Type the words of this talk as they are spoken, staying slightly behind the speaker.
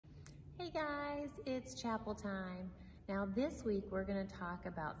Hey guys, it's chapel time. Now this week we're going to talk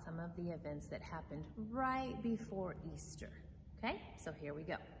about some of the events that happened right before Easter. Okay, so here we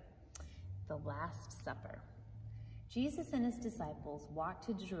go. The Last Supper. Jesus and his disciples walked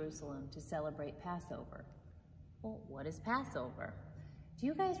to Jerusalem to celebrate Passover. Well, what is Passover? Do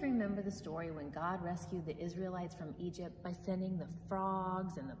you guys remember the story when God rescued the Israelites from Egypt by sending the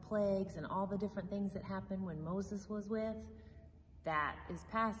frogs and the plagues and all the different things that happened when Moses was with? That is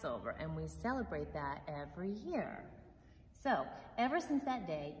Passover, and we celebrate that every year. So, ever since that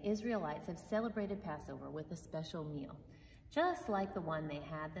day, Israelites have celebrated Passover with a special meal, just like the one they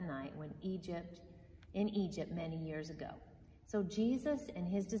had the night when in Egypt many years ago. So Jesus and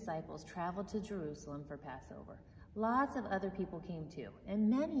his disciples traveled to Jerusalem for Passover. Lots of other people came too, and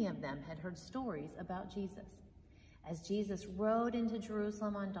many of them had heard stories about Jesus. As Jesus rode into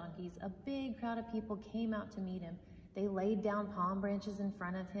Jerusalem on donkeys, a big crowd of people came out to meet him. They laid down palm branches in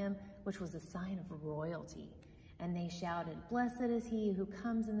front of him, which was a sign of royalty. And they shouted, "Blessed is he who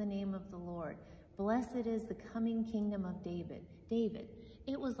comes in the name of the Lord. Blessed is the coming kingdom of David."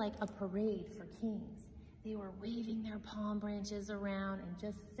 It was like a parade for kings. They were waving their palm branches around and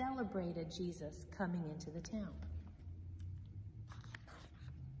just celebrated Jesus coming into the town.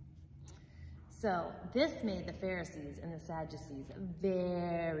 So this made the Pharisees and the Sadducees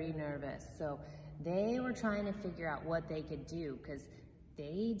very nervous. So they were trying to figure out what they could do because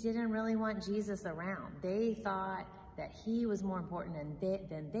they didn't really want Jesus around. They thought that he was more important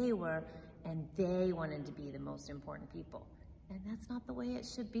than they were, and they wanted to be the most important people. And that's not the way it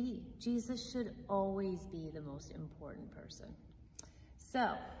should be. Jesus should always be the most important person.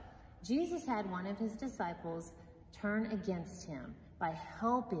 So Jesus had one of his disciples turn against him by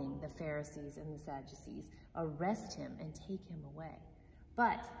helping the Pharisees and the Sadducees arrest him and take him away.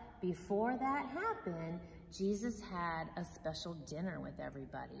 But before that happened, Jesus had a special dinner with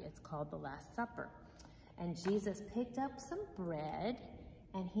everybody. It's called the Last Supper. And Jesus picked up some bread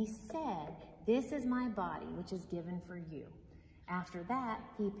and he said, "This is my body, which is given for you." After that,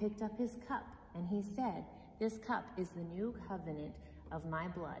 he picked up his cup and he said, "This cup is the new covenant of my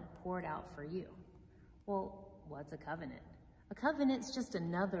blood poured out for you." Well, what's a covenant? A covenant's just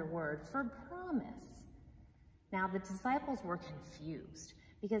another word for promise. Now, the disciples were confused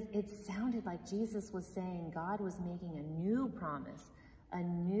because it sounded like Jesus was saying God was making a new promise, a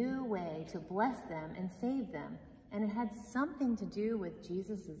new way to bless them and save them. And it had something to do with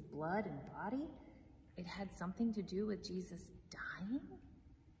Jesus' blood and body. It had something to do with Jesus dying.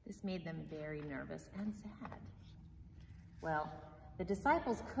 This made them very nervous and sad. Well, the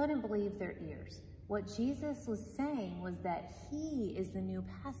disciples couldn't believe their ears. What Jesus was saying was that he is the new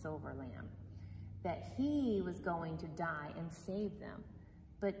Passover lamb, that he was going to die and save them.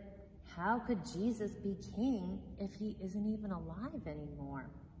 But how could Jesus be king if he isn't even alive anymore?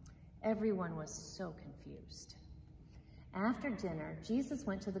 Everyone was so confused. After dinner, Jesus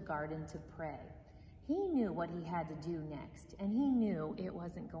went to the garden to pray. He knew what he had to do next, and he knew it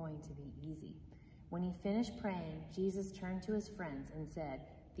wasn't going to be easy. When he finished praying, Jesus turned to his friends and said,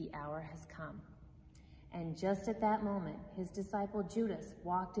 "The hour has come." And just at that moment, his disciple Judas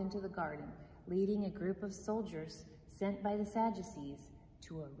walked into the garden, leading a group of soldiers sent by the Sadducees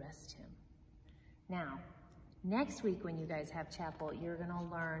to arrest him. Now, next week when you guys have chapel, you're going to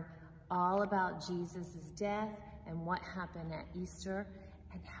learn all about Jesus' death and what happened at Easter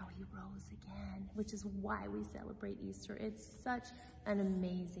and how he rose again, which is why we celebrate Easter. It's such an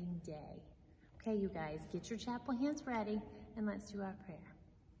amazing day. Okay, you guys, get your chapel hands ready and let's do our prayer.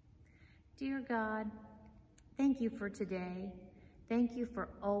 Dear God, thank you for today. Thank you for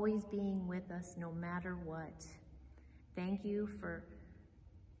always being with us no matter what. Thank you for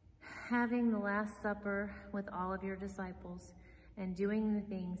having the Last Supper with all of your disciples and doing the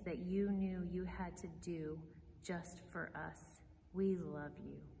things that you knew you had to do just for us. We love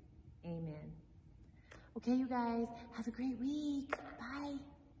you. Amen. Okay, you guys, have a great week. Bye.